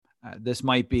this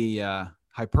might be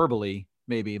hyperbole,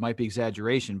 maybe it might be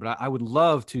exaggeration, but I would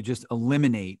love to just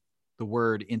eliminate the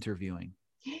word interviewing.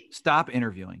 Stop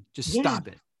interviewing. Just stop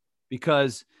it.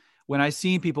 Because when I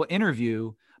see people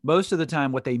interview, most of the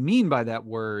time what they mean by that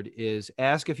word is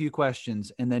ask a few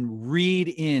questions and then read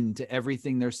into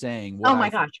everything they're saying. Oh my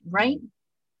gosh. Right.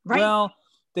 Well,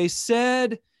 they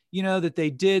said, that they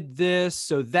did this,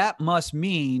 so that must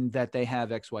mean that they have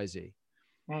XYZ.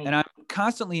 Right. And I'm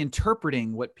constantly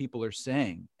interpreting what people are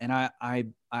saying. And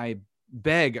I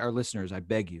beg our listeners, I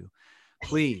beg you,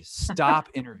 please stop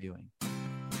interviewing.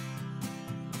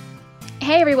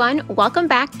 Hey everyone, welcome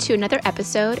back to another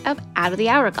episode of Out of the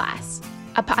Hourglass,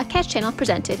 a podcast channel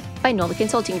presented by Nola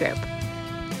Consulting Group.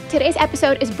 Today's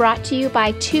episode is brought to you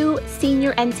by two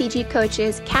senior NCG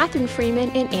coaches, Catherine Freeman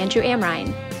and Andrew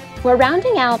Amrine. We're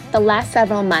rounding out the last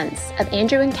several months of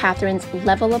Andrew and Catherine's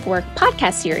Level of Work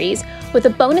podcast series with a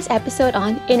bonus episode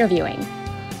on interviewing.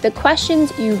 The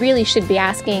questions you really should be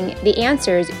asking, the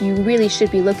answers you really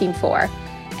should be looking for,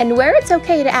 and where it's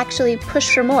okay to actually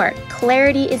push for more.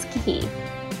 Clarity is key.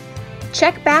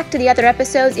 Check back to the other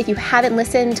episodes if you haven't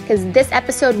listened, because this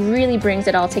episode really brings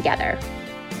it all together.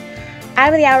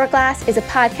 Out of the Hourglass is a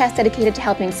podcast dedicated to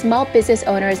helping small business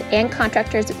owners and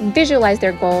contractors visualize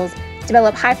their goals,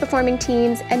 develop high-performing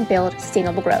teams, and build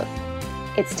sustainable growth.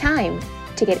 It's time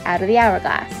to get out of the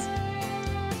hourglass.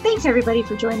 Thanks, everybody,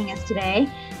 for joining us today.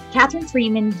 Catherine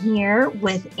Freeman here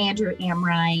with Andrew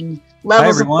Amrine,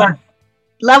 Levels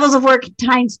of Work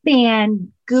time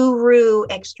span guru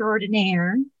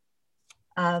extraordinaire.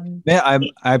 Yeah,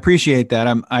 I appreciate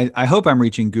that. I hope I'm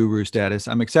reaching guru status.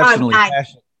 I'm exceptionally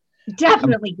passionate.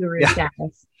 Definitely guru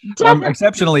status. Definitely. I'm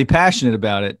exceptionally passionate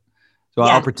about it. So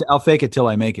I'll fake it till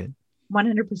I make it.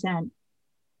 100%.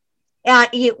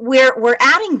 We're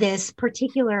adding this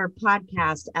particular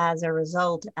podcast as a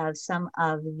result of some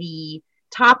of the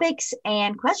topics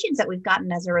and questions that we've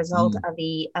gotten as a result of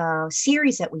the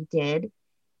series that we did.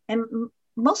 And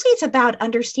mostly it's about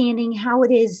understanding how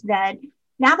it is that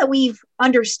now that we've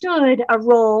understood a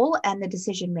role and the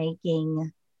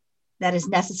decision-making that is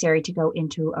necessary to go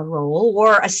into a role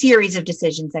or a series of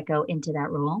decisions that go into that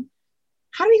role,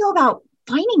 how do we go about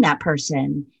finding that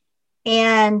person?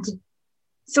 And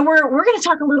so we're going to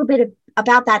talk a little bit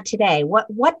about that today.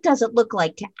 What does it look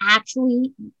like to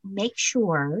actually make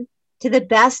sure, to the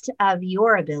best of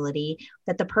your ability,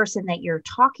 that the person that you're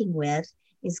talking with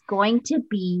is going to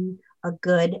be a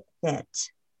good fit,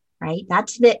 right?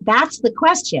 That's the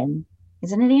question,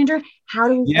 isn't it, Andrew? How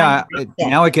do we? Yeah,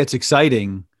 now it gets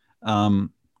exciting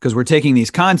because we're taking these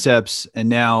concepts and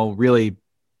now really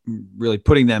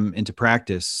putting them into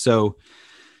practice. So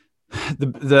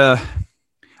the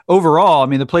overall, I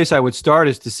mean, the place I would start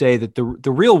is to say that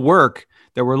the real work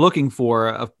that we're looking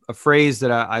for, a phrase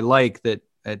that I like that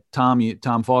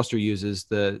Tom Foster uses,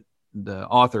 the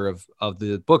author of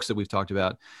the books that we've talked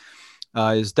about,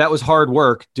 is that was hard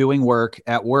work, doing work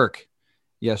at work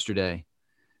yesterday.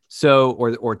 So,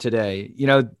 or today,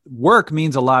 work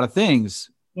means a lot of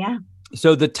things. Yeah.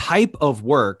 So the type of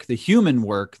work, the human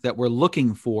work that we're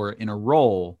looking for in a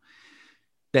role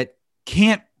that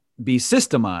can't be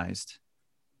systemized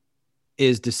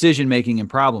is decision-making and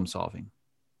problem solving.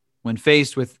 When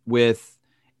faced with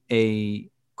a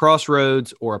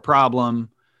crossroads or a problem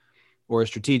or a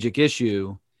strategic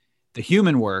issue, the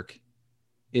human work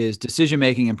is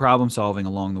decision-making and problem solving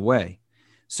along the way.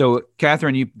 So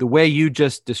Catherine, the way you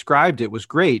just described it was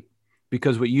great,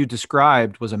 because what you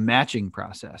described was a matching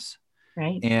process.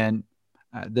 Right. And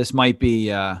this might be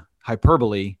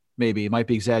hyperbole, maybe it might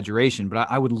be exaggeration, but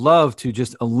I would love to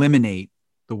just eliminate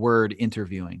the word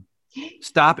interviewing.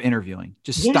 Stop interviewing.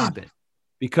 Just stop it.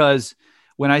 Because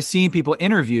when I see people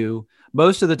interview,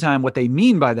 most of the time what they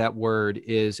mean by that word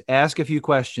is ask a few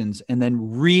questions and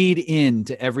then read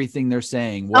into everything they're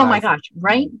saying. Oh my gosh.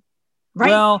 Right.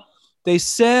 Well, they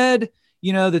said,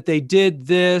 that they did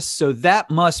this, so that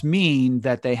must mean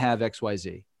that they have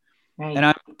XYZ. Right. And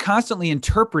I'm constantly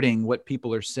interpreting what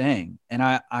people are saying. And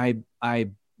I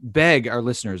beg our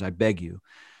listeners, I beg you,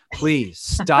 please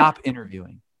stop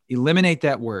interviewing. Eliminate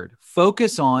that word.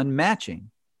 Focus on matching.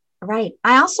 Right.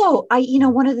 I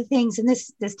one of the things, and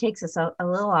this takes us a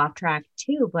little off track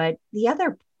too, but the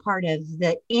other part of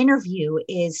the interview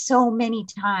is so many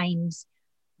times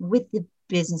with the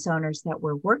business owners that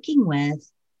we're working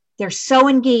with, they're so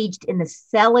engaged in the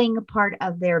selling part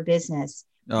of their business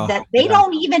that they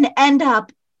don't even end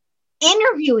up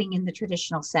interviewing in the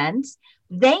traditional sense.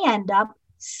 They end up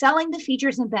selling the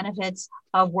features and benefits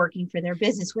of working for their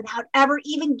business without ever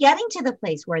even getting to the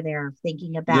place where they're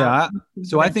thinking about. Yeah.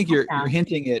 So I think you're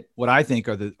hinting at what I think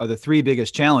are the three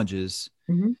biggest challenges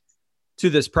to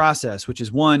this process, which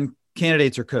is one,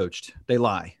 candidates are coached. They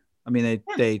lie. I mean,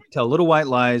 they tell little white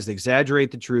lies. They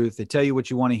exaggerate the truth. They tell you what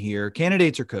you want to hear.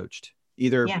 Candidates are coached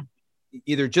either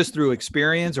just through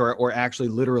experience or actually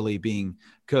literally being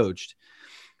coached.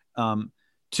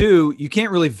 Two, you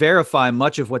can't really verify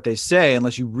much of what they say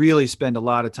unless you really spend a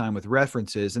lot of time with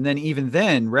references. And then even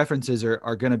then references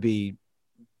are going to be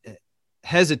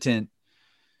hesitant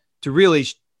to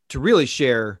really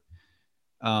share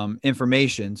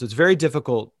information. So it's very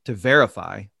difficult to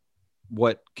verify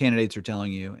what candidates are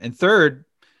telling you. And third,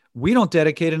 we don't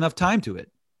dedicate enough time to it.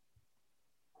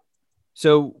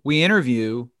 So we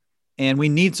interview and we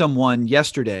need someone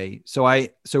yesterday. So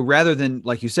rather than,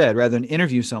 like you said, rather than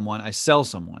interview someone, I sell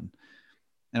someone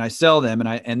and I sell them.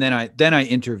 And then I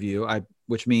interview,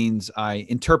 which means I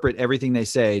interpret everything they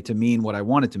say to mean what I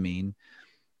want it to mean.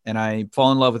 And I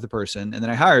fall in love with the person and then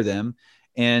I hire them.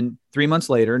 And 3 months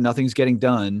later, nothing's getting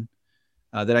done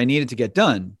that I needed to get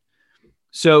done.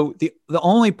 So the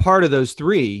only part of those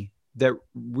three that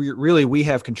we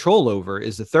have control over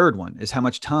is the third one, is how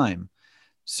much time.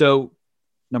 So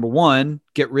number one,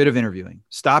 get rid of interviewing.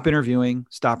 Stop interviewing,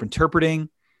 stop interpreting,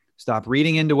 stop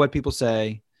reading into what people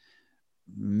say.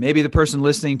 Maybe the person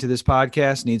listening to this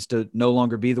podcast needs to no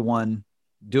longer be the one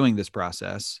doing this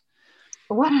process.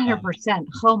 100%.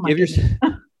 Oh my goodness.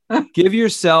 Give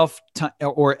yourself time,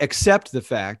 or accept the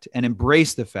fact and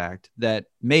embrace the fact that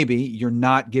maybe you're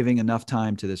not giving enough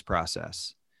time to this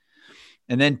process.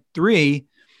 And then three,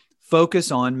 focus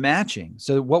on matching.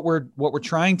 So what we're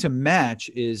trying to match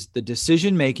is the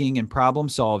decision-making and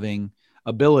problem-solving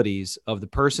abilities of the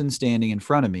person standing in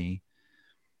front of me.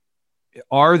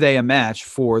 Are they a match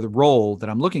for the role that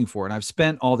I'm looking for? And I've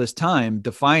spent all this time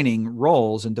defining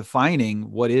roles and defining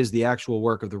what is the actual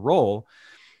work of the role.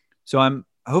 So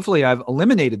hopefully I've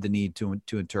eliminated the need to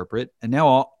interpret. And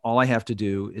now all I have to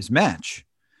do is match,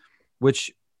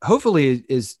 which hopefully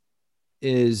it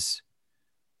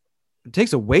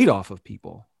takes a weight off of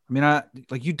people. I mean,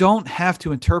 you don't have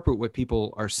to interpret what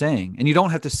people are saying and you don't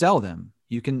have to sell them.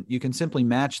 You can simply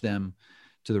match them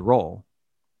to the role.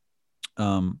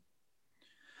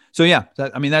 So yeah,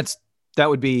 that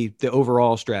would be the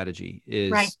overall strategy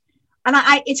is right. And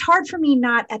it's hard for me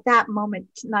not at that moment,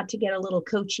 not to get a little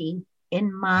coachy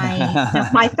in my,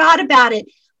 my thought about it,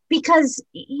 because,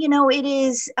 it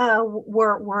is,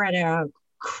 we're at a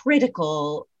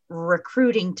critical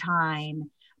recruiting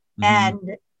time. Mm-hmm. And,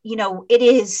 it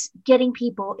is getting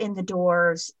people in the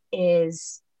doors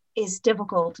is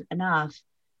difficult enough.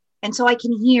 And so I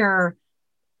can hear,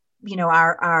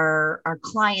 our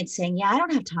clients saying, yeah, I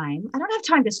don't have time. I don't have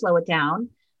time to slow it down.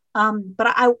 But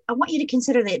I want you to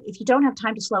consider that if you don't have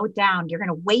time to slow it down, you're going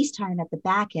to waste time at the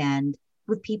back end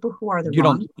with people who are you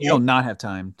don't not have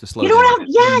time to slow down.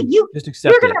 You just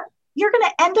accept you're going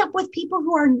to end up with people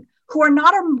who are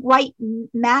not a right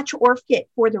match or fit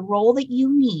for the role that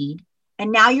you need.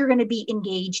 And now you're going to be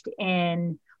engaged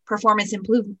in performance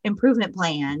improvement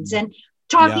plans and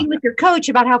talking with your coach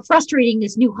about how frustrating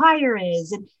this new hire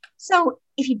is. And so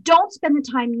if you don't spend the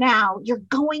time now, you're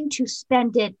going to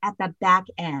spend it at the back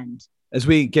end. As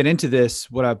we get into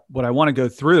this, what I want to go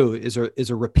through is a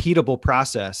repeatable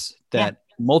process that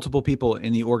multiple people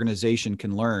in the organization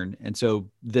can learn. And so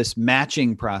this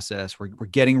matching process, we're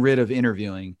getting rid of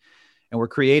interviewing and we're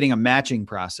creating a matching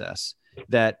process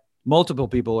that multiple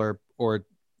people or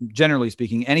generally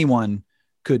speaking, anyone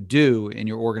could do in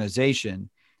your organization.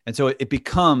 And so it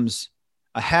becomes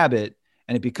a habit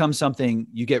and it becomes something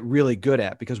you get really good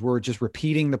at because we're just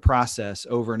repeating the process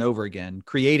over and over again,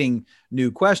 creating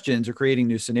new questions or creating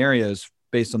new scenarios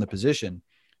based on the position.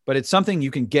 But it's something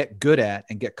you can get good at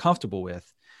and get comfortable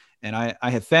with. And I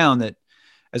have found that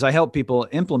as I help people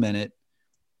implement it,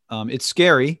 it's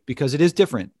scary because it is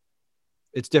different.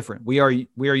 It's different. We are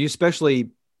especially,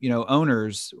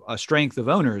 owners, a strength of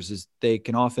owners is they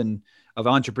can often, of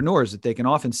entrepreneurs, that they can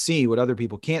often see what other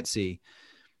people can't see.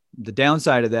 The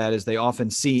downside of that is they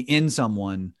often see in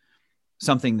someone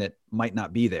something that might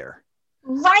not be there.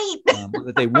 Right.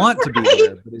 That they want to be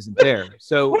there, but isn't there.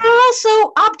 So we're all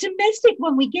so optimistic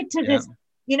when we get to this.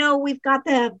 We've got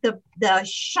the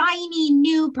shiny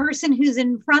new person who's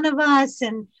in front of us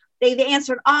and they've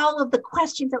answered all of the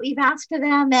questions that we've asked of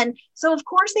them. And so of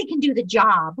course they can do the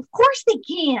job. Of course they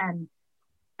can.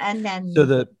 And then so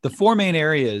the four main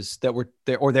areas that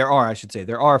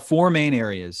there are four main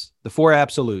areas, the four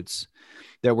absolutes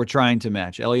that we're trying to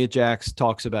match. Elliot Jacks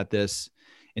talks about this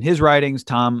in his writings.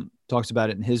 Tom talks about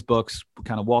it in his books,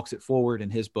 kind of walks it forward in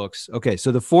his books. Okay.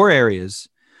 So the four areas,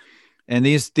 and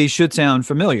these should sound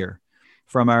familiar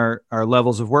from our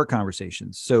levels of work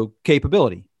conversations. So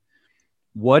capability.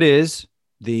 What is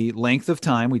the length of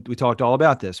time. We talked all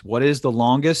about this. What is the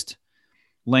longest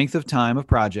length of time of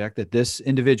project that this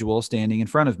individual standing in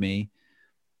front of me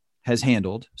has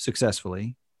handled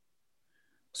successfully?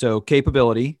 So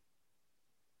capability,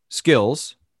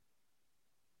 skills,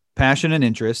 passion and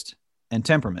interest, and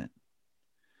temperament.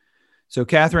 So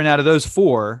Catherine, out of those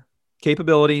four,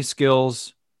 capability,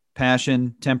 skills,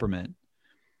 passion, temperament,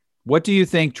 what do you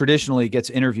think traditionally gets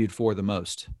interviewed for the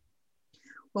most?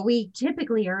 Well, we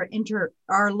typically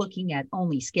are looking at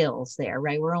only skills there,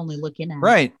 right? We're only looking at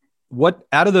right. What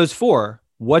out of those four,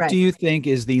 what right. do you think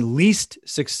is the least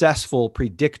successful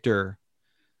predictor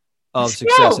of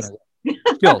skills. Success?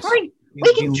 Skills.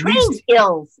 We can train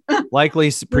skills.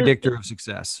 Likely predictor of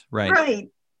success, right? Right.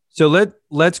 So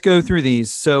let's go through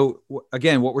these. So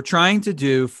again, what we're trying to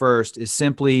do first is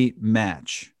simply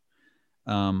match.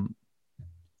 So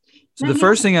the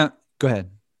first thing, go ahead.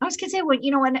 I was going to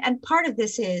say, and part of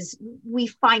this is we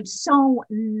find so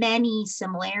many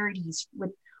similarities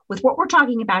with what we're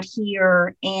talking about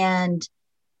here and,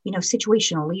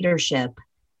 situational leadership.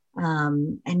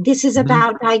 And this is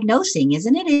about diagnosing,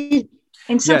 isn't it?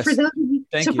 And so yes. for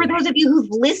those of you who've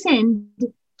listened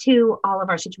to all of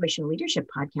our situational leadership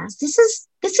podcasts, this is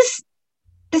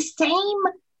the same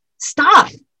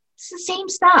stuff. It's the same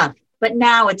stuff, but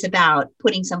now it's about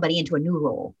putting somebody into a new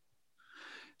role.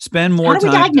 Spend more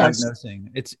time diagnosing.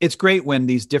 It's great when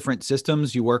these different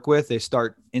systems you work with, they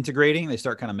start integrating, they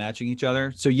start kind of matching each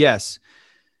other. So yes,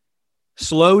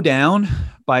 slow down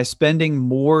by spending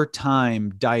more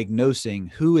time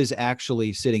diagnosing who is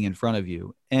actually sitting in front of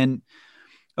you. And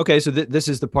okay, so this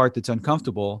is the part that's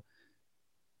uncomfortable.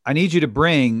 I need you to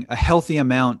bring a healthy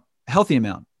amount,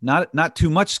 not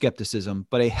too much skepticism,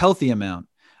 but a healthy amount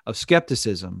of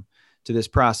skepticism to this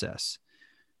process.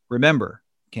 Remember,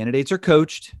 candidates are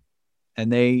coached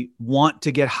and they want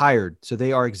to get hired. So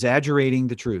they are exaggerating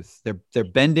the truth. They're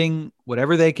bending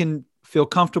whatever they can feel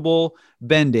comfortable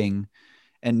bending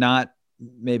and not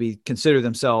maybe consider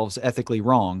themselves ethically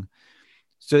wrong.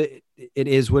 So it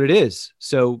is what it is.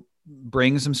 So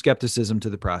bring some skepticism to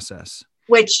the process.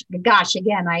 Which, gosh,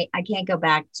 again, I can't go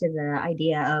back to the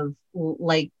idea of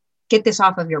get this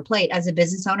off of your plate as a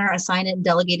business owner, assign it and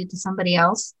delegate it to somebody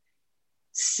else,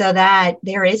 so that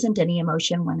there isn't any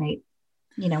emotion when it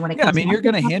comes. You're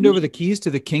going to hand over the keys to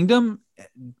the kingdom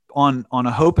on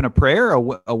a hope and a prayer,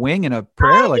 a wing and a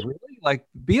prayer.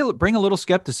 Bring a little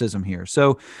skepticism here.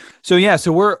 So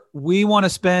we want to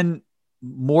spend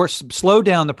more, slow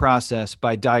down the process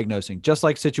by diagnosing, just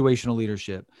like situational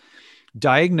leadership.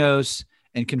 Diagnose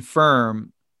and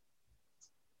confirm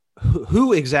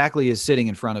who exactly is sitting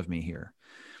in front of me here.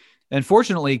 And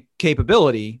fortunately,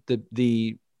 capability,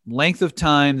 the length of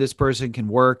time this person can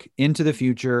work into the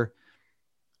future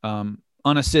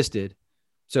unassisted.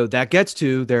 So that gets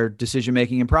to their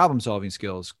decision-making and problem-solving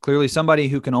skills. Clearly, somebody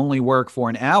who can only work for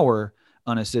an hour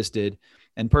unassisted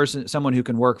and someone who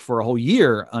can work for a whole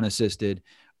year unassisted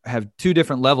have two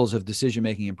different levels of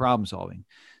decision-making and problem-solving.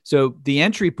 So the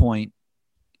entry point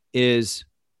is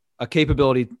a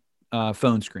capability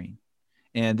phone screen.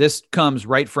 And this comes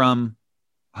right from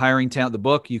Hiring Talent, the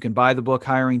book. You can buy the book,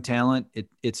 Hiring Talent.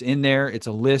 It's in there. It's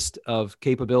a list of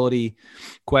capability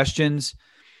questions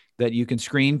that you can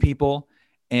screen people.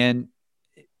 And,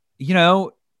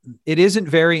 it isn't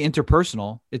very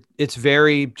interpersonal. It's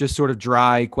very just sort of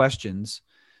dry questions.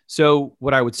 So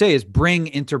what I would say is bring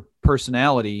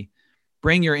interpersonality,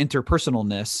 bring your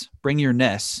interpersonalness, bring your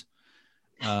ness,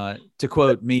 to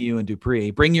quote me, you, and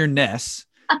Dupree, bring your ness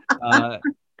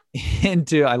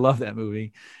into, I love that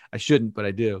movie. I shouldn't, but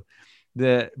I do.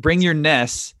 Bring your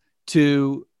ness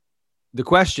to the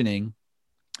questioning.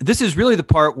 This is really the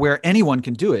part where anyone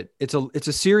can do it. It's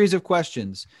a series of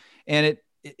questions, and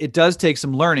it does take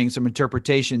some learning, some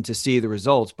interpretation to see the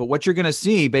results. But what you're going to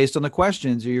see based on the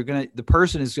questions, the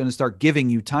person is going to start giving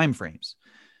you timeframes.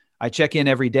 I check in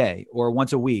every day, or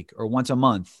once a week, or once a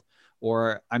month,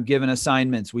 or I'm given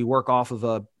assignments. We work off of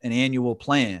an annual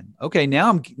plan. Okay, now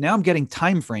I'm getting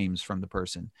timeframes from the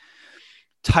person.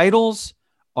 Titles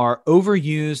are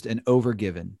overused and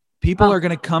overgiven. People are going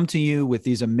to come to you with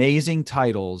these amazing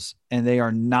titles, and they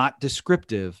are not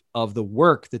descriptive of the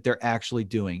work that they're actually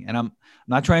doing. And I'm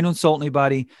not trying to insult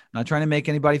anybody. I'm not trying to make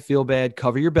anybody feel bad.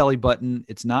 Cover your belly button.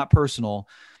 It's not personal.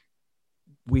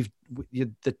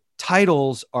 The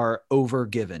titles are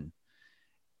overgiven.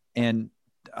 And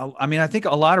I think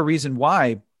a lot of reason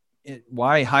why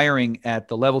hiring at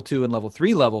the level 2 and level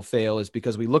 3 level fail is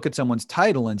because we look at someone's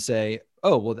title and say,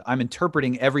 oh, well, I'm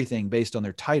interpreting everything based on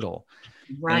their title.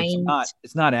 Right.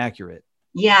 It's not accurate.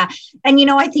 Yeah. And,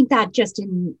 I think that just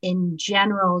in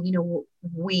general,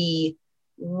 we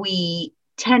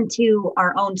tend to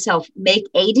our own self make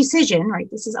a decision, right?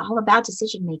 This is all about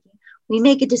decision making. We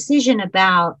make a decision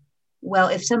about, well,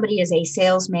 if somebody is a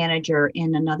sales manager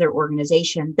in another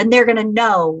organization, then they're going to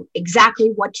know exactly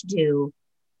what to do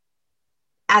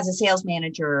as a sales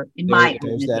manager in my There's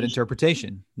organization. that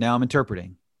interpretation. Now I'm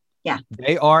interpreting. Yeah.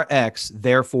 They are X,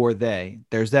 therefore they.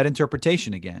 There's that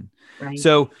interpretation again. Right.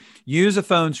 So use a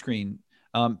phone screen.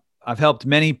 I've helped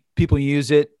many people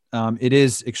use it. It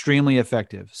is extremely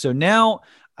effective. So now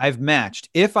I've matched.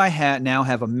 If I now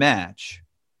have a match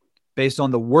based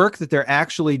on the work that they're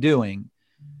actually doing,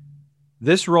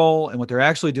 this role and what they're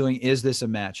actually doing, is this a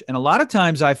match? And a lot of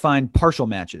times I find partial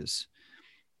matches.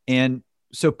 And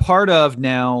so part of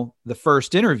now the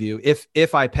first interview,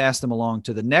 if I pass them along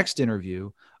to the next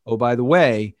interview, oh, by the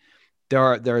way,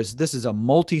 this is a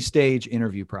multi-stage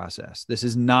interview process. This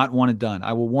is not one and done.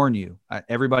 I will warn you,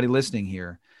 everybody listening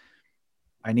here,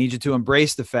 I need you to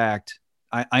embrace the fact.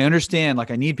 I understand,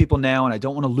 like, I need people now and I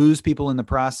don't want to lose people in the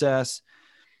process.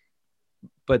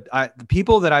 But the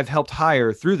people that I've helped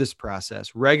hire through this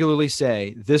process regularly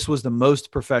say this was the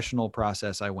most professional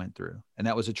process I went through, and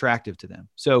that was attractive to them.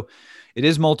 So it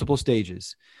is multiple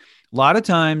stages. A lot of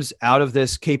times out of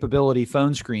this capability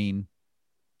phone screen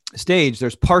stage,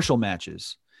 there's partial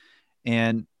matches.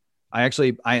 And I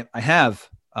have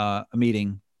a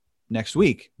meeting next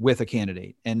week with a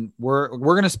candidate, and we're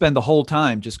going to spend the whole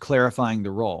time just clarifying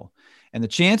the role. And the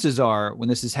chances are, when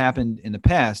this has happened in the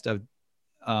past,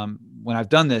 when I've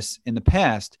done this in the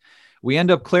past, we end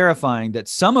up clarifying that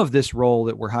some of this role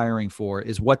that we're hiring for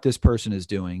is what this person is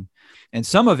doing, and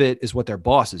some of it is what their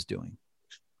boss is doing.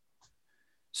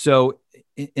 So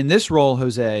in this role,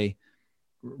 Jose,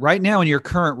 right now in your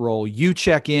current role, you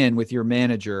check in with your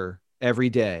manager every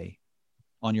day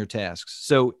on your tasks.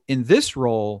 So in this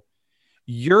role,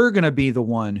 you're going to be the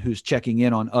one who's checking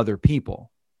in on other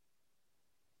people.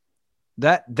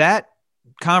 That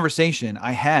conversation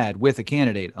I had with a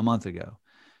candidate a month ago,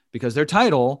 because their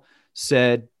title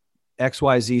said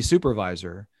XYZ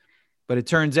supervisor, but it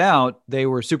turns out they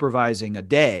were supervising a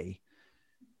day,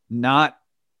 not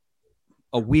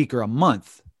a week or a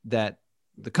month that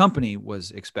the company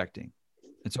was expecting.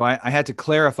 And so I had to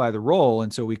clarify the role.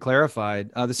 And so we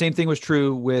clarified. The same thing was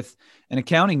true with an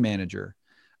accounting manager.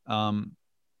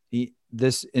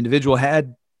 This individual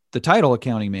had the title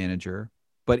accounting manager,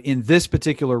 but in this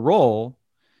particular role,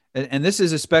 and this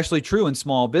is especially true in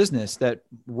small business, that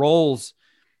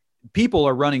people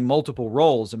are running multiple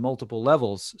roles and multiple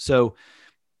levels. So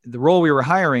the role we were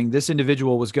hiring, this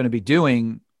individual was going to be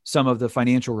doing some of the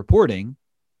financial reporting,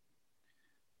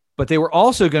 but they were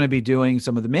also going to be doing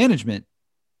some of the management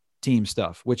team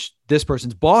stuff, which this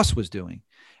person's boss was doing.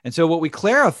 And so what we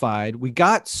clarified, we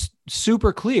got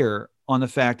super clear on the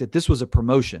fact that this was a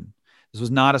promotion. This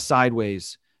was not a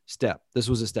sideways step. This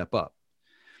was a step up.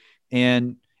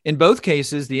 And in both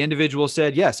cases, the individual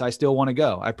said, yes, I still want to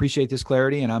go. I appreciate this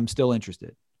clarity and I'm still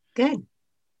interested. Good.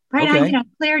 Right. Okay.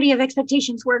 Clarity of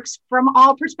expectations works from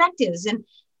all perspectives. And,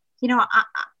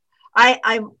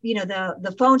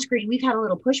 the phone screen, we've had a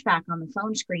little pushback on the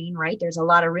phone screen, right? There's a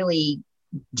lot of really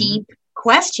deep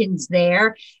questions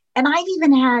there. And I've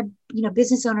even had,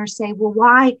 business owners say, well,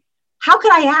 how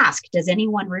could I ask? Does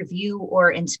anyone review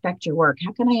or inspect your work?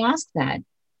 How can I ask that?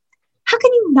 How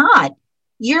can you not?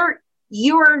 You're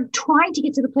trying to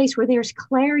get to the place where there's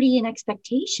clarity and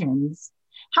expectations.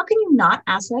 How can you not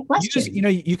ask that question?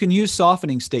 You can use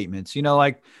softening statements,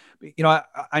 I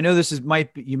know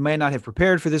you may not have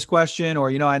prepared for this question, or,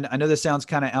 I know this sounds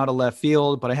kind of out of left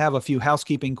field, but I have a few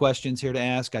housekeeping questions here to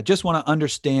ask. I just want to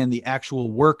understand the actual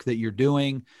work that you're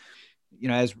doing,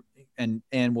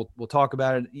 and we'll talk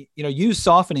about it, use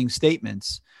softening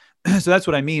statements. So that's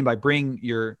what I mean by bring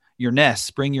your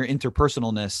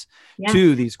interpersonalness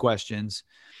to these questions.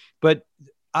 But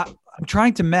I'm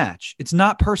trying to match. It's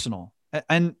not personal.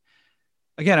 And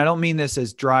again, I don't mean this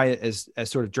as dry, as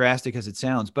sort of drastic as it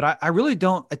sounds, but I really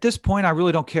don't, at this point, I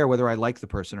really don't care whether I like the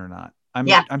person or not. I'm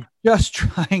just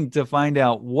trying to find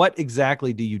out, what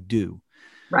exactly do you do?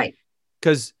 Right.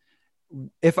 Because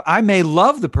if I may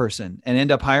love the person and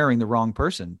end up hiring the wrong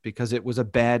person because it was a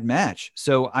bad match.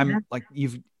 So I'm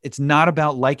it's not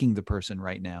about liking the person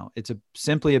right now. It's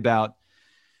simply about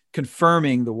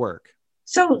confirming the work.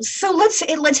 So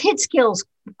let's hit skills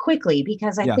quickly,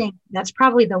 because I think that's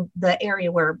probably the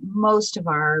area where most of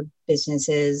our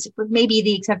businesses, with maybe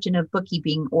the exception of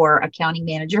bookkeeping or accounting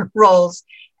manager roles,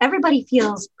 everybody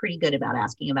feels pretty good about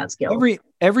asking about skills.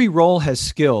 Every role has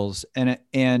skills,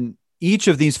 and each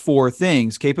of these four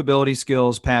things, capability,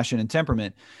 skills, passion, and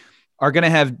temperament, are going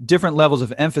to have different levels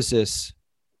of emphasis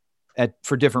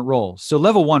for different roles. So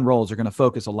level 1 roles are going to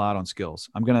focus a lot on skills.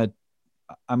 I'm going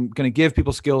I'm going to give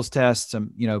people skills tests.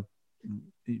 I'm,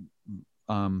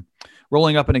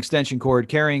 rolling up an extension cord,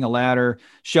 carrying a ladder,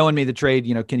 showing me the trade.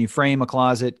 Can you frame a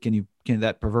closet? Can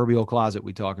that proverbial closet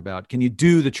we talk about? Can you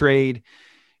do the trade?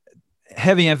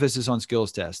 Heavy emphasis on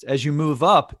skills test. As you move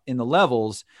up in the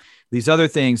levels, these other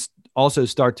things also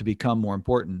start to become more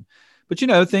important. But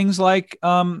things like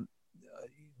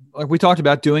we talked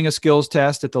about, doing a skills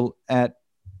test at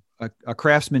a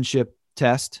craftsmanship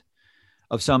test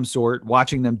of some sort,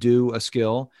 watching them do a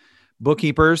skill.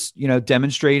 Bookkeepers,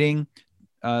 demonstrating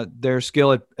their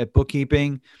skill at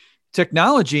bookkeeping.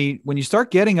 Technology, when you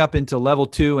start getting up into level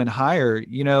 2 and higher,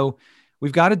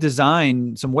 we've got to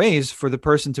design some ways for the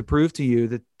person to prove to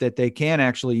you that they can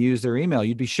actually use their email.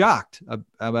 You'd be shocked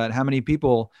about how many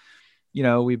people,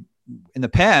 in the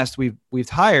past we've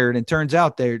hired, and turns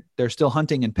out they're still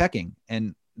hunting and pecking,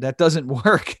 and that doesn't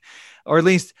work, or at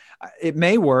least it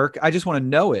may work. I just want to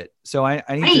know it. So I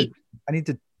need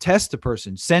to test the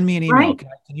person. Send me an email. Right.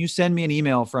 Can you send me an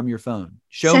email from your phone?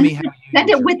 Show me how you send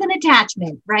it with an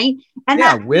attachment, right?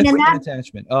 And with an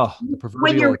attachment. Oh, the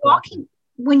proverbial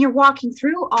when you're walking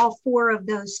through all 4 of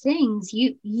those things,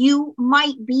 you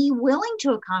might be willing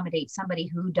to accommodate somebody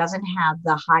who doesn't have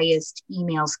the highest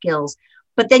email skills,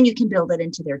 but then you can build it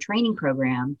into their training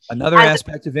program. Another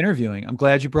aspect of interviewing, I'm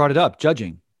glad you brought it up,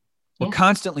 judging. We're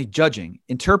constantly judging,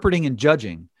 interpreting and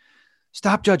judging.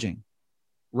 Stop judging.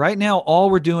 Right now, all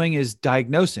we're doing is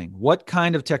diagnosing. What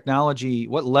kind of technology,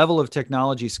 what level of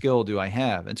technology skill do I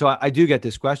have? And so I do get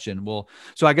this question. Well,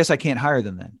 so I guess I can't hire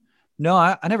them then. No,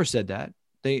 I never said that.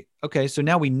 Okay, so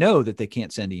now we know that they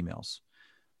can't send emails.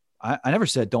 I never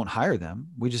said don't hire them.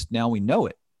 Now we know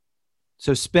it.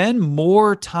 So spend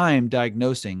more time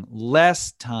diagnosing,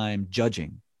 less time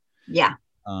judging. Yeah.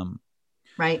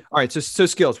 Right. All right. So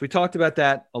skills, we talked about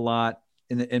that a lot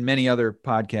in many other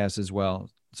podcasts as well.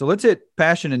 So let's hit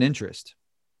passion and interest.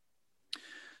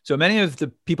 So many of the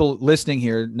people listening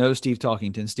here know Steve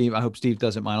Talkington. Steve, I hope Steve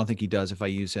doesn't mind. I don't think he does if I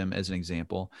use him as an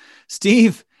example.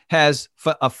 Steve has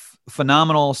a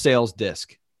phenomenal sales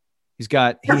disc. He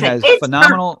has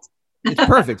phenomenal. Perfect. It's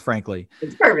perfect, frankly.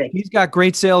 It's perfect. He's got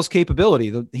great sales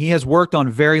capability. He has worked on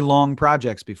very long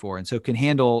projects before, and so can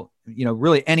handle,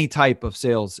 really any type of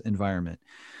sales environment.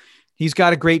 He's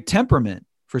got a great temperament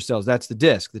for sales. That's the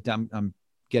disc. I'm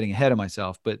getting ahead of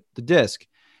myself, but the disc.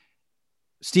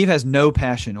 Steve has no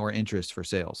passion or interest for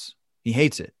sales. He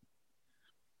hates it.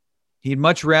 He'd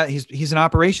much rather, he's an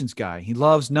operations guy. He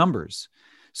loves numbers.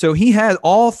 So he has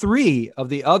all 3 of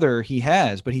the other he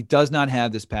has, but he does not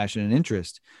have this passion and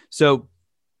interest. So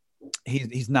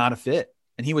he's not a fit.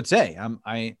 And he would say,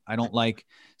 I don't like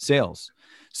sales.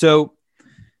 So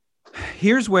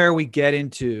here's where we get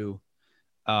into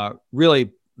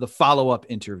really the follow-up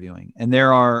interviewing. And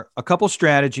there are a couple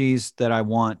strategies that I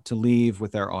want to leave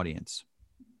with our audience.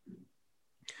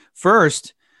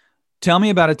 First, tell me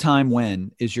about a time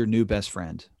when is your new best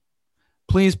friend.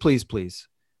 Please, please, please.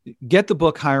 Get the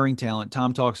book Hiring Talent.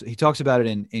 He talks about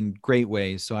it in great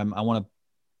ways. So I want to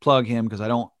plug him because I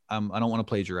don't want to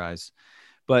plagiarize,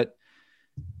 but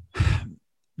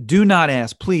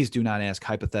please do not ask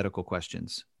hypothetical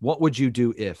questions. What would you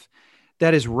do if?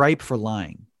 That is ripe for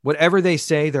lying. Whatever they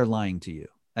say, they're lying to you.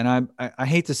 And I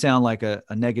hate to sound like a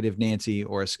negative Nancy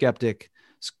or a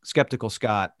skeptical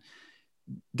Scott.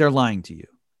 They're lying to you.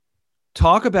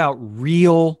 Talk about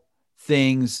real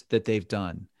things that they've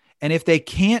done. And if they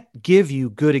can't give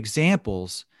you good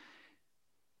examples,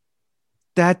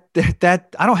 that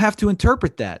I don't have to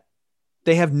interpret that.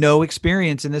 They have no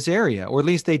experience in this area, or at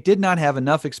least they did not have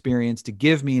enough experience to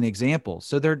give me an example.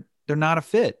 So they're not a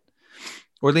fit,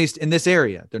 or at least in this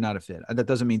area, they're not a fit. That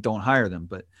doesn't mean don't hire them.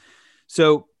 But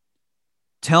so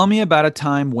tell me about a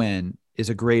time when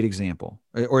is a great example,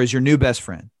 or is your new best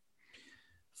friend.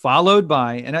 Followed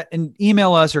by, and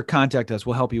email us or contact us.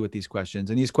 We'll help you with these questions.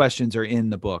 And these questions are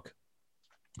in the book,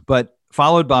 but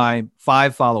followed by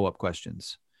 5 follow-up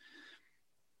questions.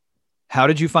 How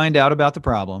did you find out about the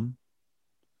problem?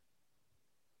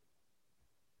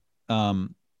 How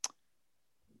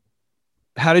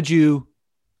did you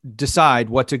decide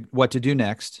what to do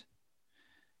next?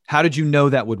 How did you know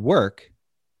that would work?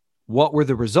 What were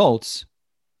the results?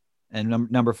 And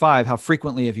number 5, how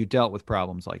frequently have you dealt with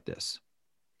problems like this?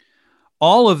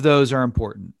 All of those are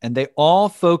important, and they all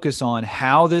focus on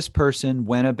how this person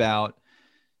went about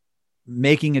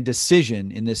making a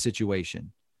decision in this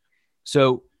situation.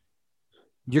 So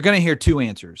you're going to hear 2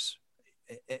 answers.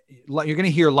 You're going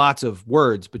to hear lots of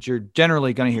words, but you're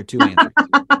generally going to hear 2 answers.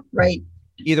 Right.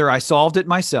 Either I solved it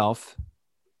myself.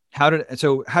 How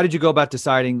did you go about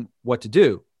deciding what to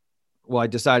do? Well, I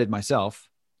decided myself,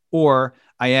 or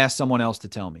I asked someone else to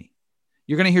tell me.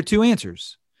 you're going to hear two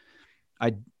answers.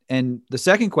 And the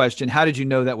second question, how did you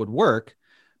know that would work?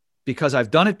 Because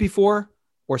I've done it before,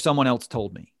 or someone else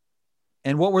told me.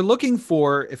 And what we're looking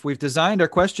for, if we've designed our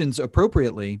questions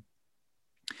appropriately,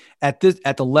 at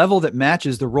the level that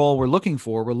matches the role we're looking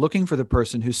for the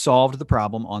person who solved the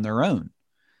problem on their own.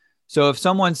 So if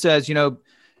someone says,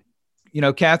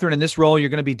 Catherine, in this role, you're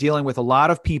going to be dealing with a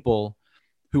lot of people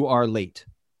who are late,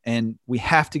 and we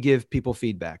have to give people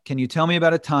feedback. Can you tell me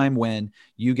about a time when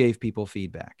you gave people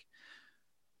feedback?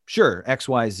 Sure, X,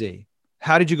 Y, Z.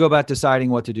 How did you go about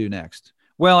deciding what to do next?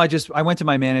 Well, I went to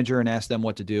my manager and asked them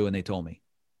what to do, and they told me.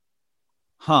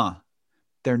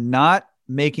 They're not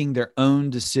making their own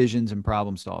decisions and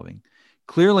problem solving.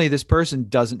 Clearly, this person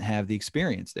doesn't have the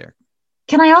experience there.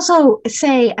 Can I also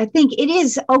say, I think it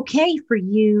is okay for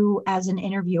you as an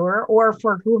interviewer or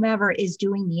for whomever is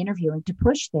doing the interviewing to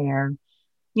push there.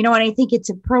 And I think it's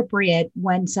appropriate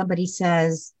when somebody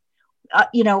says,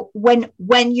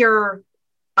 when you're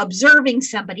observing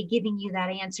somebody giving you that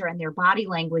answer and their body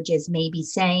language is maybe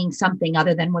saying something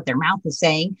other than what their mouth is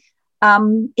saying,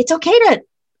 it's okay to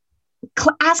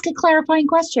ask a clarifying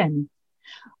question.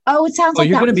 Oh, it sounds like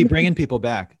you're going to be bringing people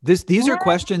back. These are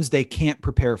questions they can't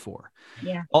prepare for.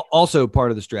 Yeah. Also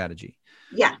part of the strategy.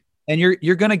 Yeah. And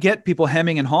you're going to get people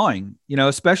hemming and hawing,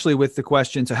 especially with the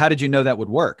question. So how did you know that would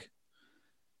work?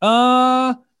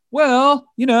 Well, I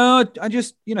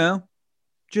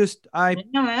just kind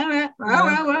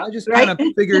of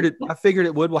figured it. I figured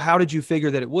it would. Well, how did you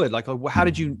figure that it would? Like, how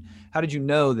did you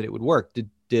know that it would work?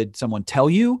 Did someone tell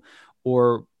you,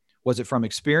 or was it from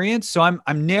experience? So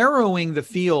I'm narrowing the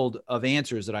field of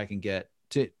answers that I can get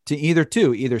to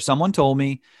either someone told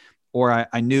me, or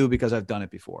I knew because I've done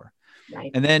it before.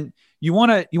 Right. And then you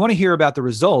want to hear about the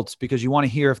results, because you want to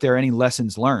hear if there are any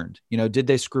lessons learned. Did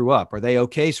they screw up? Are they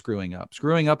okay screwing up?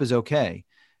 Screwing up is okay.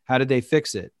 How did they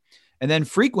fix it? And then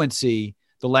frequency,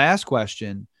 the last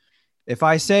question. If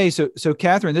I say, so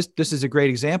Catherine, this is a great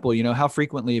example. How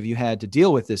frequently have you had to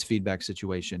deal with this feedback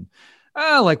situation?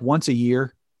 Like once a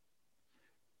year.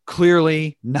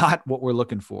 Clearly not what we're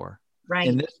looking for. Right.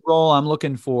 In this role, I'm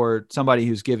looking for somebody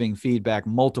who's giving feedback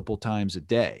multiple times a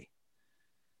day.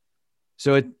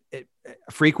 So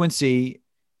frequency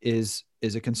is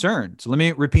a concern. So let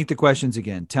me repeat the questions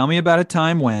again. Tell me about a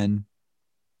time when.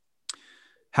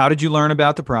 How did you learn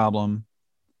about the problem?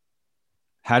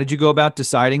 How did you go about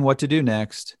deciding what to do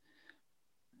next?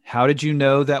 How did you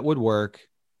know that would work?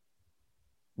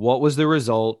 What was the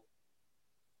result?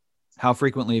 How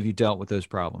frequently have you dealt with those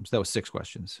problems? That was 6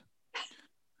 questions.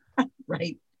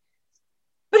 Right.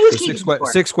 But who's keeping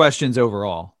score? 6 questions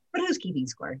overall. But who's keeping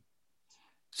score?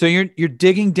 So you're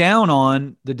digging down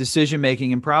on the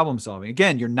decision-making and problem solving.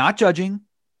 Again, you're not judging.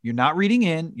 You're not reading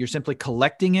in. You're simply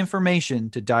collecting information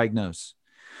to diagnose.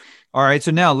 All right.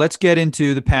 So now let's get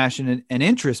into the passion and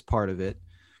interest part of it.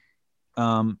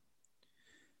 In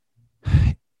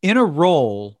a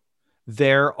role,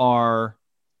 there are,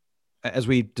 as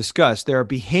we discussed, there are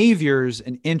behaviors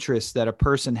and interests that a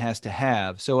person has to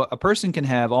have. So a person can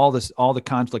have all the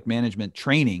conflict management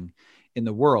training in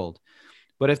the world,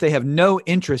 but if they have no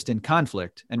interest in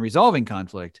conflict and resolving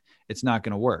conflict, it's not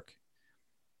going to work.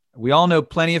 We all know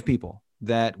plenty of people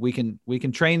that we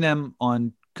can train them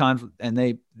on conflict, and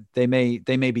they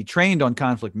may be trained on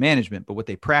conflict management, but what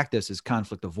they practice is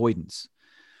conflict avoidance.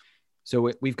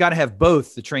 So we've got to have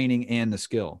both the training and the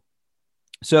skill.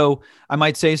 So I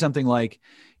might say something like,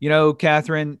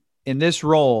 Catherine, in this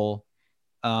role,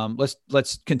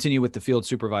 let's continue with the field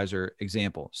supervisor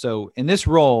example. So in this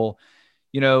role,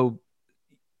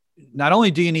 not only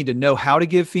do you need to know how to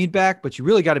give feedback, but you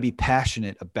really got to be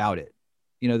passionate about it.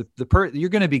 You're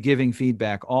going to be giving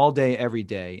feedback all day, every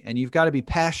day, and you've got to be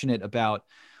passionate about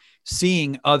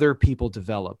seeing other people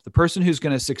develop. The person who's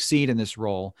going to succeed in this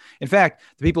role. In fact,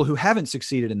 the people who haven't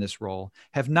succeeded in this role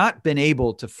have not been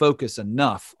able to focus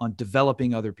enough on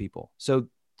developing other people. So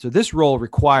this role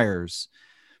requires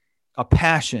a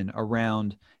passion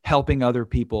around helping other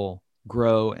people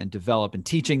grow and develop and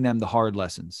teaching them the hard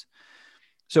lessons.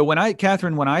 So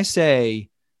Catherine, when I say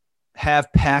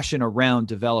have passion around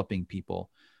developing people,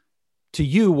 to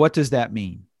you, what does that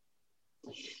mean?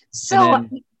 So,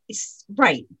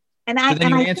 right. And then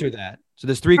you answer that. So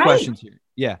there's 3 questions here.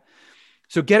 Yeah.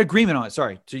 So get agreement on it.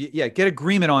 Sorry. So get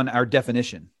agreement on our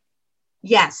definition.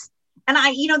 Yes. And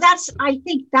I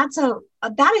think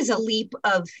that is a leap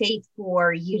of faith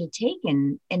for you to take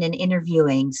in an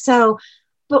interviewing.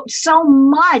 But so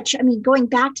much, going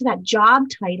back to that job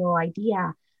title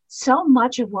idea, so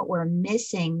much of what we're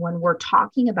missing when we're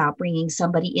talking about bringing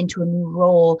somebody into a new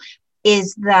role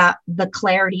is the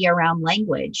clarity around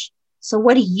language. So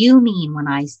what do you mean when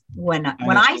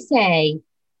I say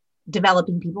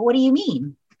developing people? What do you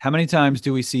mean? How many times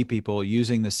do we see people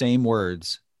using the same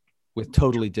words with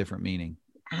totally different meaning?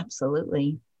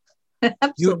 Absolutely.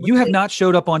 You have not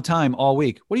showed up on time all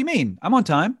week. What do you mean? I'm on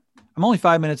time. I'm only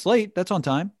 5 minutes late. That's on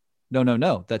time.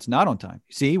 No, that's not on time.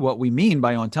 See, what we mean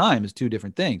by on time is two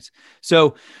different things.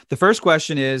 So the first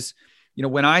question is,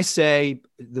 when I say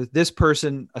this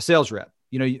person, a sales rep,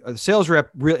 a sales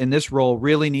rep in this role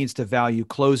really needs to value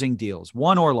closing deals,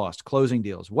 won or lost, closing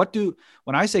deals.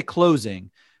 When I say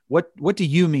closing, what do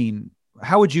you mean?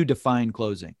 How would you define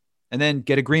closing? And then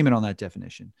get agreement on that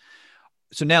definition.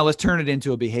 So now let's turn it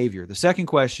into a behavior. The second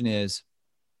question is,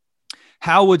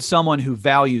 how would someone who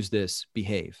values this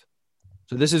behave?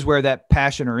 So this is where that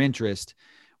passion or interest,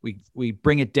 we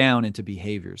bring it down into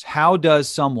behaviors. How does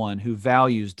someone who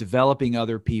values developing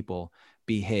other people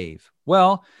behave?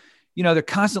 Well, they're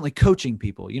constantly coaching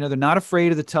people. They're not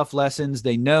afraid of the tough lessons.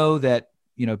 They know that,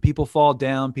 people fall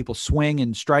down, people swing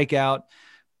and strike out,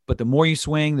 but the more you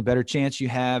swing, the better chance you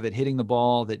have at hitting the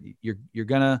ball, that you're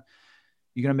going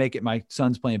to make it. My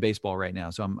son's playing baseball right now.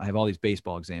 So I have all these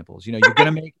baseball examples. You're going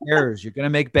to make errors. You're going to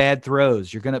make bad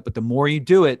throws. But the more you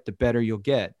do it, the better you'll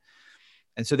get.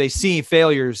 And so they see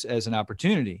failures as an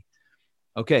opportunity.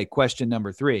 Okay. Question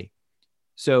number 3.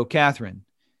 So Catherine,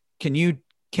 can you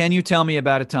tell me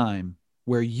about a time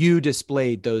where you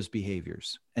displayed those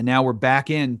behaviors? And now we're back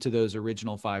into those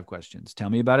original 5 questions. Tell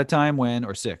me about a time when,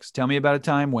 or 6, tell me about a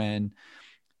time when,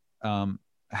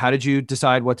 how did you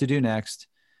decide what to do next?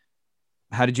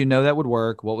 How did you know that would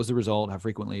work? What was the result? How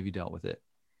frequently have you dealt with it?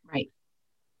 Right.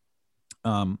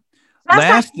 I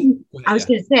was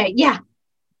going to say, yeah.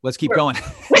 Let's keep going.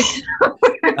 Andrew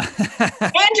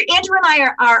and I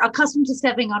are accustomed to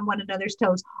stepping on one another's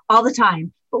toes all the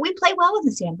time, but we play well in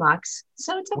the sandbox,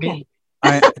 so it's okay.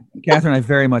 Catherine, I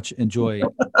very much enjoy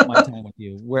my time with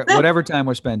you. Whatever time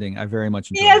we're spending, I very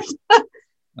much enjoy. Yes.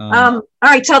 All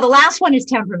right. So the last one is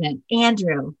temperament.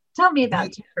 Andrew, tell me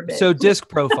about temperament. So DISC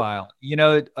profile.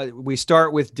 We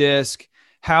start with DISC.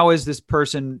 How is this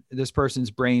person's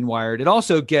brain wired? It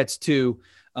also gets to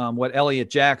what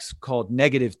Elliot Jacks called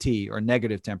negative T, or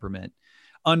negative temperament.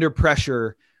 Under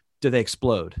pressure, do they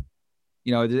explode?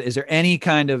 Is there any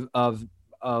kind of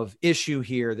issue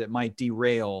here that might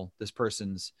derail this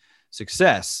person's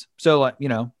success? So,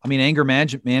 anger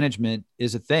management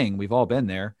is a thing. We've all been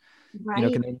there.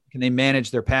 Right. Can they manage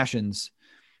their passions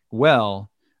well?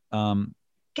 And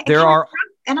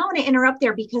I want to interrupt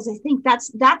there, because I think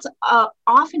that's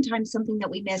oftentimes something that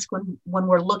we miss when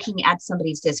we're looking at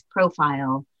somebody's DISC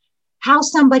profile. How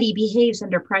somebody behaves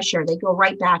under pressure, they go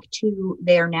right back to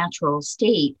their natural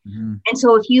state. Mm-hmm. And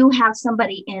so if you have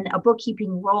somebody in a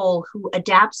bookkeeping role who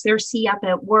adapts their C up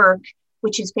at work,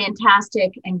 which is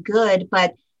fantastic and good,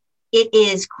 but it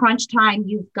is crunch time,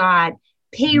 you've got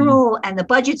payroll and the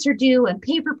budgets are due and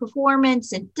pay for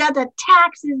performance and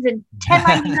taxes and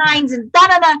 1099s and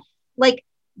da-da-da. Like,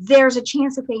 there's a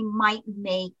chance that they might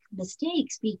make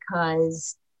mistakes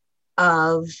because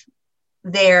of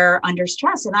they're under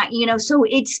stress. And so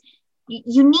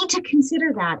you need to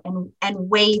consider that and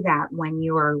weigh that when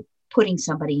you're putting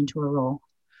somebody into a role.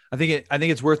 I think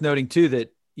it's worth noting too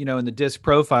that, in the DISC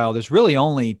profile, there's really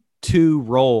only 2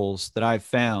 roles that I've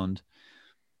found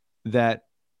that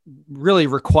really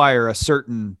require a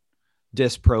certain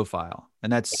DISC profile,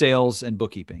 and that's sales and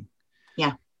bookkeeping.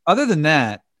 Yeah. Other than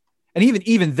that, and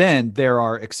even then, there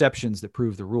are exceptions that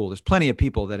prove the rule. There's plenty of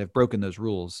people that have broken those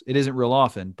rules. It isn't real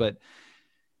often, but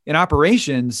in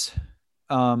operations,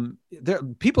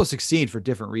 people succeed for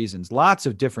different reasons. Lots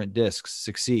of different DISCs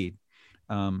succeed.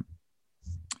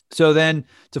 So then,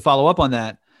 to follow up on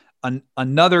that,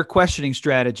 another questioning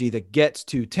strategy that gets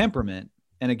to temperament,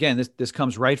 and again, this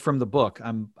comes right from the book.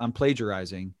 I'm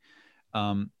plagiarizing.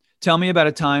 Tell me about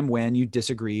a time when you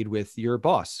disagreed with your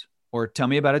boss, or tell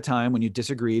me about a time when you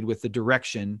disagreed with the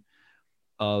direction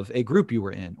of a group you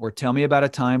were in, or tell me about a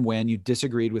time when you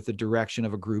disagreed with the direction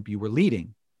of a group you were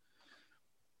leading.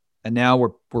 And now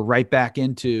we're right back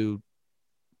into,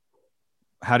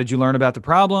 how did you learn about the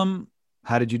problem?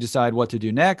 How did you decide what to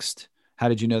do next? How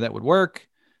did you know that would work?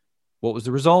 What was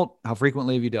the result? How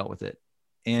frequently have you dealt with it?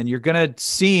 And you're going to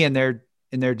see in their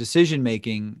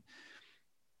decision-making,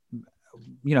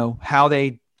 how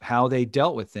they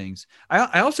dealt with things.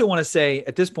 I also want to say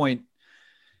at this point,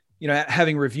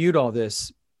 having reviewed all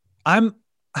this,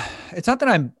 it's not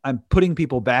that I'm putting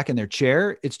people back in their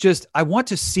chair. It's just, I want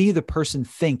to see the person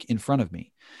think in front of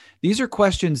me. These are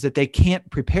questions that they can't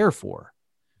prepare for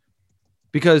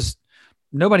because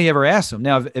nobody ever asks them.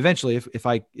 Now, eventually,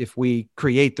 if we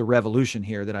create the revolution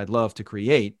here that I'd love to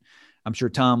create, I'm sure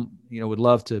Tom, would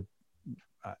love to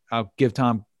I'll give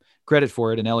Tom credit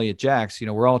for it and Elliot Jacks,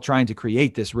 we're all trying to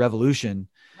create this revolution.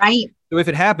 Right. So if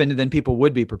it happened, then people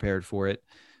would be prepared for it.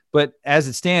 But as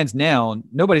it stands now,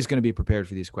 nobody's going to be prepared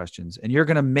for these questions, and you're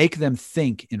going to make them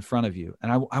think in front of you.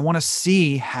 And I want to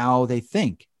see how they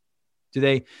think.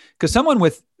 Because someone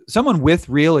with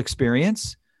real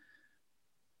experience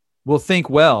will think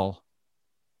well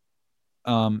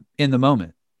in the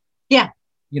moment. Yeah.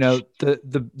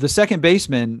 The second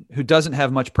baseman who doesn't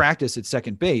have much practice at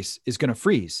second base is going to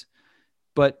freeze.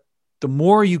 But the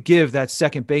more you give that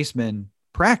second baseman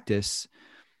practice,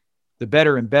 the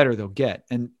better and better they'll get.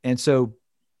 And so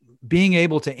being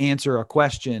able to answer a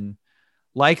question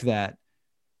like that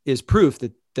is proof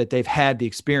that they've had the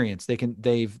experience.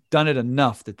 They've done it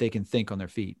enough that they can think on their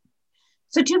feet.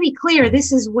 So to be clear,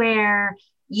 this is where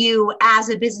you as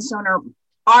a business owner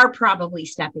are probably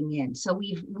stepping in. So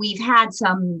we've had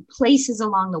some places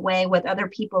along the way with other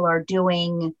people are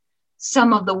doing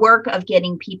some of the work of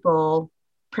getting people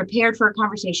prepared for a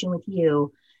conversation with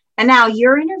you. And now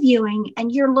you're interviewing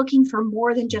and you're looking for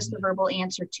more than just the verbal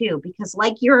answer too, because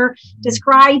like you're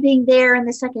describing there in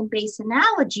the second base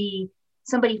analogy,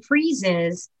 somebody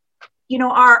freezes,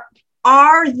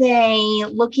 are they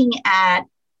looking at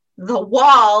the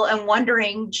wall and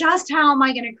wondering just how am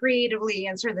I going to creatively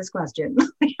answer this question?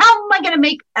 How am I going to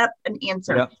make up an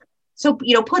answer? Yep. So,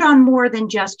 put on more than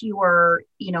just your,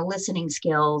 listening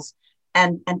skills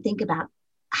and think about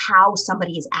how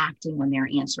somebody is acting when they're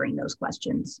answering those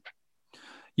questions.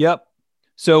 Yep.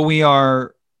 So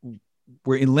we're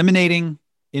eliminating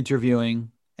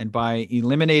interviewing, and by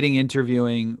eliminating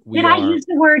interviewing, Did I use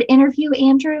the word interview,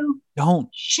 Andrew?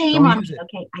 Shame on me.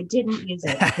 Okay, I didn't use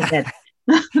it.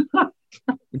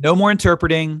 No more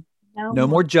interpreting, no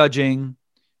more judging.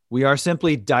 We are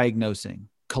simply diagnosing,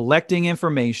 collecting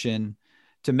information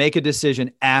to make a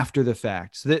decision after the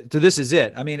fact. So this is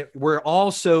it. I mean, we're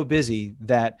all so busy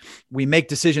that we make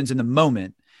decisions in the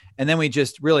moment, and then we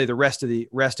just really the rest of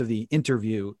the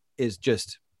interview is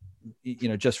just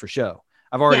for show.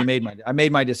 I've already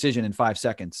made my decision in 5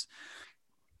 seconds.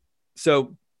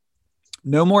 So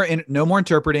no more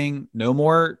interpreting, no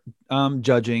more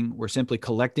judging. We're simply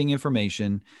collecting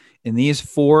information in these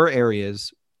 4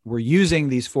 areas. We're using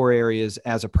these 4 areas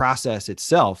as a process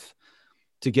itself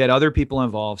to get other people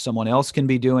involved. Someone else can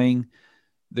be doing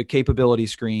the capability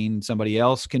screen. Somebody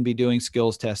else can be doing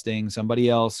skills testing. Somebody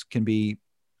else can be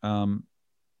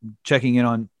checking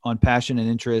in on passion and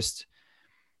interest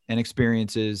and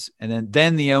experiences. And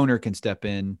then the owner can step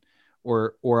in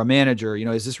or a manager,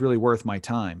 is this really worth my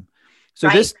time? So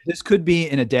right. This could be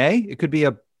in a day. It could be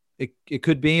it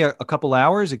could be a couple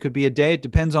hours. It could be a day. It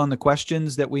depends on the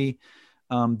questions that we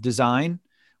design,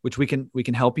 which we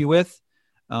can help you with.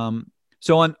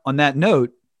 So on that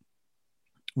note,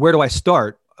 where do I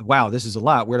start? Wow, this is a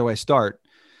lot. Where do I start?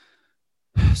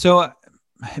 So it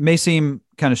may seem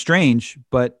kind of strange,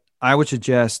 but I would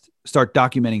suggest start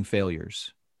documenting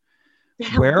failures.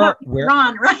 What's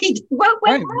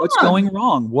going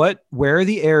wrong? Where are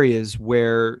the areas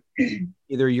where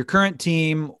either your current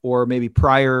team or maybe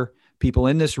prior people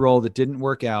in this role that didn't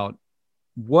work out,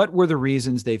 what were the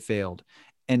reasons they failed?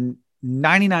 And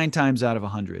 99 times out of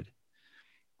 100,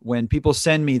 when people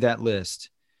send me that list,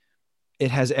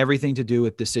 it has everything to do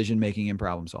with decision-making and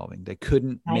problem solving. They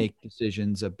couldn't make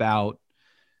decisions about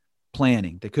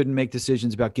planning. They couldn't make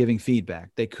decisions about giving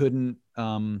feedback. They couldn't,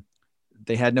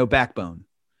 they had no backbone.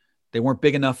 They weren't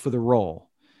big enough for the role.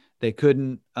 They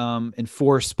couldn't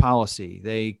enforce policy.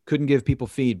 They couldn't give people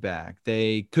feedback.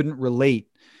 They couldn't relate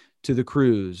to the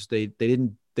crews. They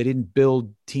didn't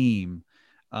build team.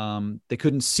 They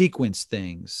couldn't sequence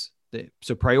things.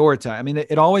 So prioritize. I mean,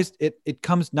 it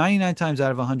comes 99 times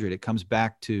out of 100. It comes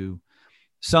back to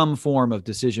some form of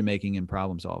decision-making and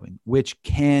problem solving, which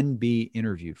can be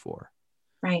interviewed for.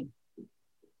 Right.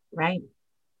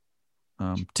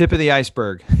 Tip of the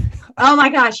iceberg. Oh my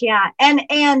gosh. Yeah. And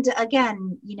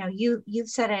again, you've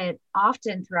said it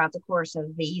often throughout the course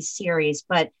of these series,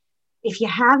 but if you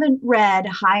haven't read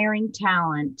Hiring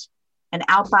Talent and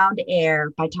Outbound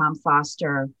Air by Tom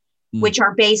Foster, which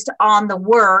are based on the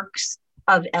works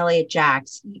of Elliot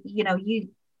Jacks, you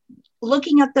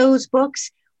looking at those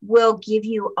books will give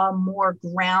you a more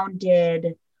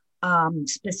grounded,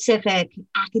 specific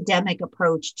academic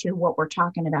approach to what we're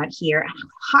talking about here.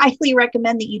 I highly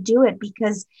recommend that you do it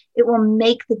because it will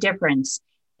make the difference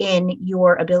in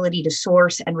your ability to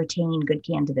source and retain good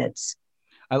candidates.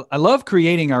 I love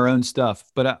creating our own stuff,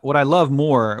 but what I love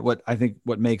more,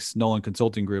 what makes Nolan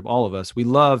Consulting Group, all of us, we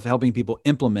love helping people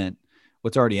implement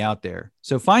what's already out there.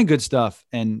 So find good stuff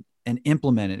and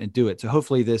implement it and do it. So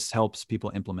hopefully this helps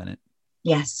people implement it.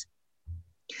 Yes.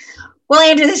 Well,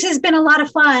 Andrew, this has been a lot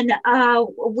of fun.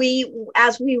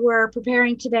 As we were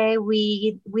preparing today,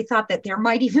 we thought that there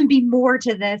might even be more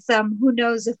to this. Who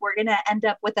knows if we're going to end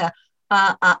up with a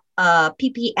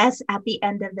PPS at the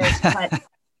end of this,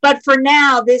 but for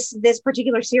now, this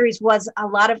particular series was a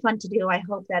lot of fun to do. I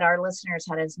hope that our listeners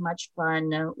had as much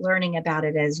fun learning about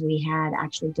it as we had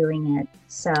actually doing it.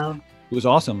 So it was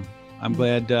awesome. I'm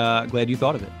glad you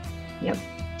thought of it. Yep.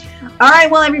 All right.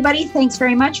 Well, everybody, thanks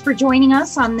very much for joining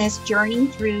us on this journey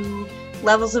through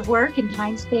levels of work and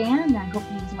time span. I hope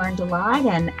you've learned a lot.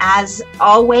 And as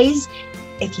always,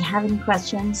 if you have any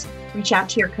questions, reach out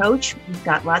to your coach. We've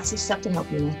got lots of stuff to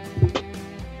help you with.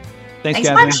 Thanks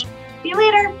so much. See you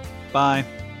later. Bye.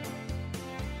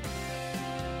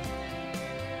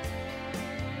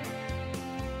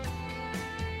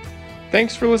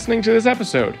 Thanks for listening to this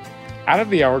episode. Out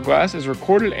of the Hourglass is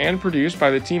recorded and produced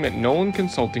by the team at Nolan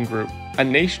Consulting Group, a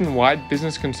nationwide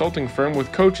business consulting firm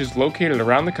with coaches located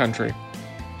around the country.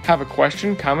 Have a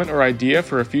question, comment, or idea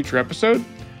for a future episode?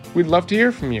 We'd love to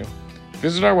hear from you.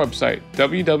 Visit our website,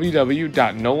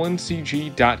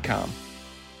 www.nolancg.com.